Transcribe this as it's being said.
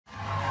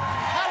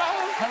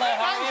Hello,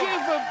 how Thank you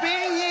for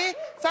being here.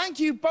 Thank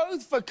you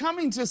both for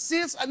coming to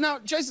see us. Now,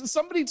 Jason,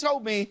 somebody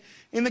told me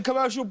in the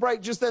commercial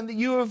break just then that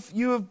you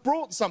have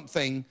brought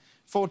something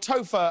for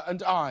Topher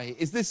and I.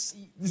 Is this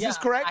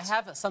correct? I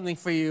have something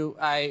for you.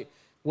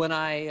 When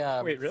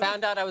I Wait, really?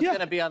 found out I was going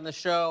to be on the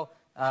show,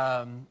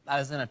 I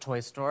was in a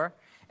toy store,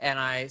 and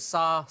I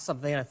saw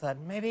something, and I thought,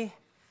 maybe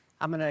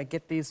I'm going to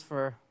get these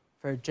for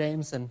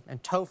James and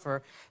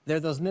Topher. They're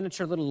those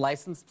miniature little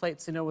license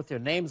plates, you know, with your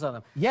names on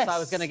them. Yes. So I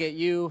was going to get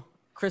you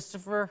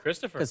Christopher.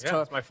 Christopher, yeah,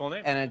 that's my full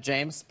name. And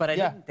James, but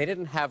they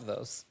didn't have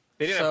those.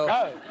 They didn't so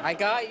have I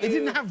got you... They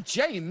didn't have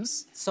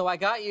James. So I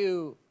got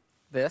you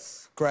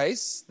this.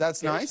 Grace,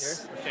 that's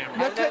nice.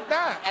 Look at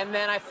that. And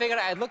then I figured,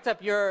 I looked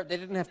up your... They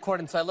didn't have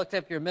Corden, so I looked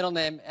up your middle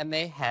name, and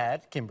they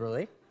had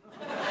Kimberly.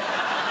 But no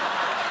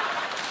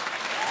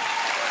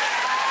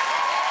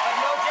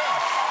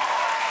James.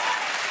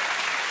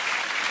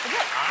 Isn't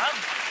that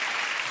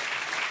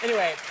odd?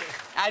 Anyway,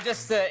 I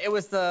just... it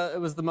was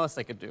the most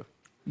I could do.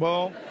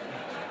 Well...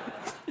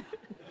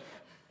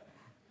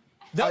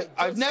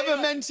 I've never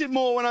meant it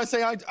more when I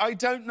say I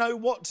don't know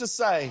what to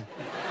say.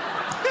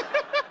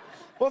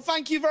 Well,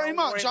 thank you very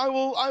much. I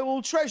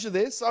will treasure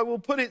this. I will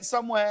put it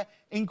somewhere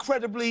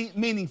incredibly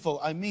meaningful.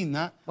 I mean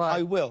that. Well,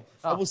 I will.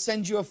 I will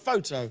send you a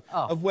photo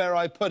of where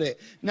I put it.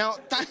 Now,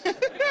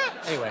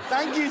 Anyway.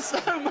 Thank you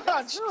so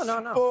much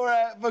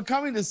for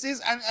coming to see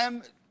us.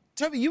 And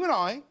Toby, you and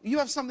I, you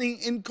have something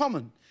in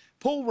common.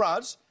 Paul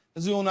Rudd,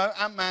 as we all know,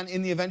 Ant-Man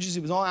in the Avengers.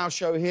 He was on our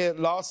show here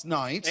last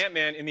night.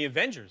 Ant-Man in the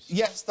Avengers?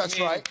 Yes, that's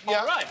right. Paul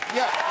Rudd.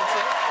 Yeah, that's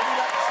it.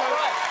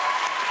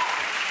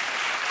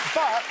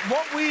 But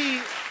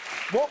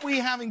what we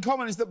have in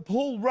common is that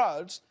Paul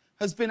Rudd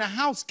has been a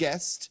house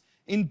guest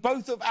in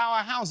both of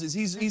our houses.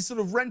 He's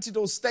sort of rented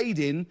or stayed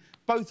in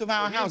both of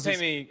our houses. He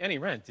didn't pay me any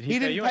rent. Did he pay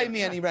you? He didn't pay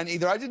me any rent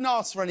either. I didn't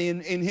ask for any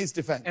in his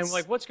defense. And,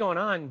 like, what's going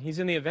on? He's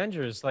in the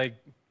Avengers. Like,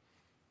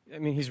 I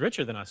mean, he's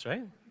richer than us,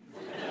 right?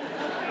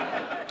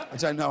 I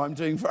don't know. I'm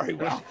doing very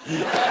well. Were you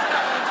there?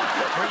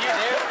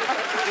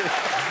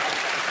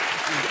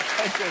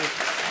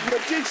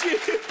 But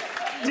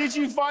did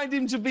you find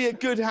him to be a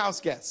good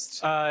house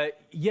guest?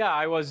 Yeah,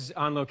 I was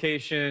on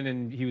location,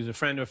 and he was a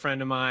friend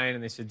of mine,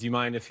 and they said, do you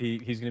mind if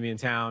he's going to be in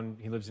town?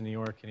 He lives in New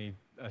York, and he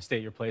stay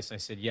at your place? And I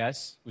said,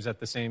 yes. Was that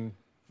the same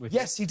with you?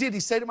 Yes, he did.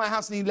 He stayed at my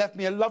house, and he left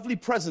me a lovely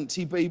present.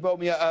 He bought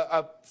me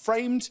a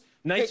framed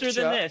Nicer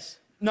picture. than this?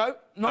 No,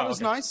 not as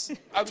nice.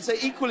 I would say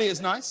equally as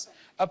nice.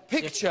 A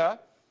picture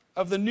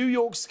of the New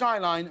York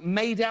skyline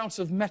made out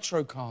of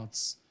Metro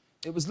cards.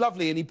 It was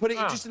lovely, and he put it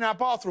just in our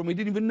bathroom. We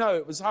didn't even know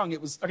it was hung. It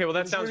was okay. Well,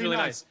 that sounds really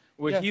nice.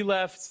 When he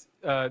left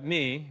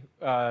me,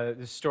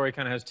 this story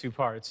kind of has two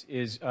parts.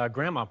 Is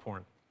grandma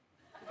porn?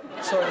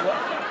 Sorry,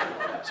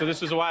 what? So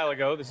this was a while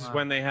ago. This is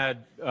when they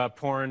had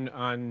porn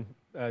on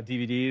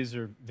DVDs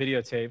or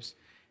videotapes,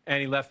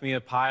 and he left me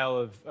a pile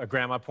of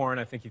grandma porn.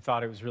 I think he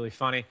thought it was really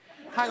funny.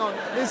 Hang on.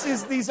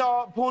 These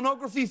are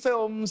pornography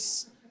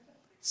films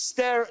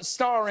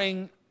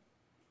starring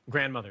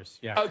grandmothers.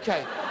 Yeah.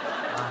 Okay.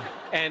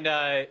 And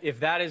if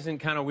that isn't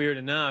kind of weird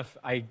enough,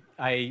 I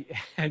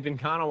had been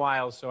gone a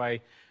while, so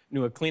I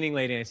knew a cleaning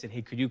lady, and I said,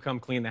 hey, could you come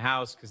clean the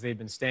house? Because they'd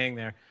been staying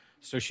there.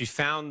 So she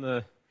found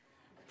the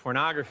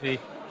pornography.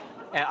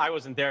 And I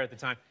wasn't there at the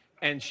time.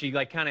 And she,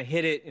 like, kind of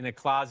hid it in a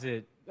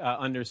closet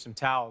under some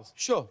towels.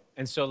 Sure.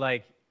 And so,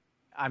 like,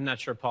 I'm not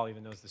sure Paul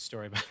even knows this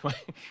story, by the way.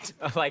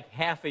 Like,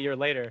 half a year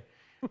later,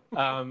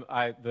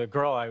 the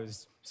girl I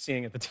was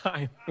seeing at the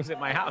time was at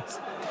my house.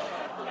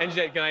 And she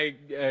said, can I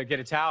get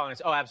a towel? And I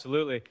said, oh,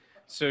 absolutely.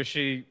 So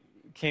she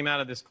came out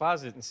of this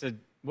closet and said,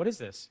 what is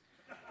this?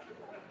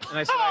 And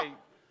I said,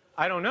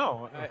 I don't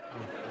know.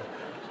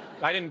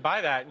 I didn't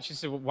buy that. And she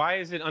said, well, why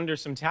is it under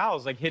some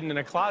towels, like, hidden in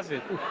a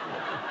closet?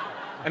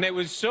 And it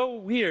was so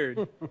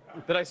weird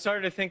that I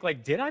started to think,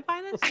 like, did I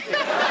buy this?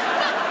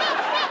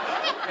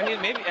 I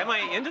mean, maybe, am I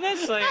into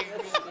this? Like,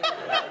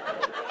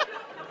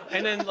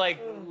 and then,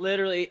 like,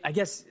 literally, I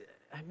guess,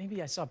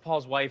 maybe I saw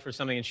Paul's wife or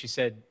something, and she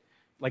said,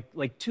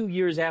 like 2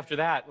 years after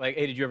that, like,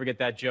 hey, did you ever get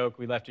that joke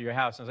we left at your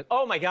house? And I was like,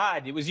 oh, my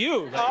God, it was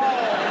you. Like, oh,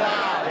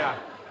 wow. Yeah.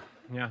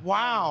 Yeah.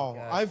 Wow.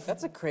 Oh,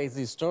 that's a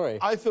crazy story.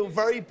 I feel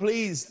very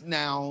pleased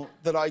now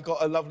that I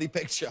got a lovely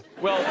picture.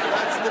 Well,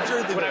 that's the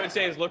truth of it. What I would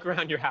say is look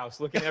around your house.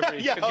 Look at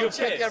every... Yeah, I'll you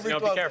check kids, every be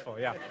closet. careful,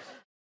 yeah.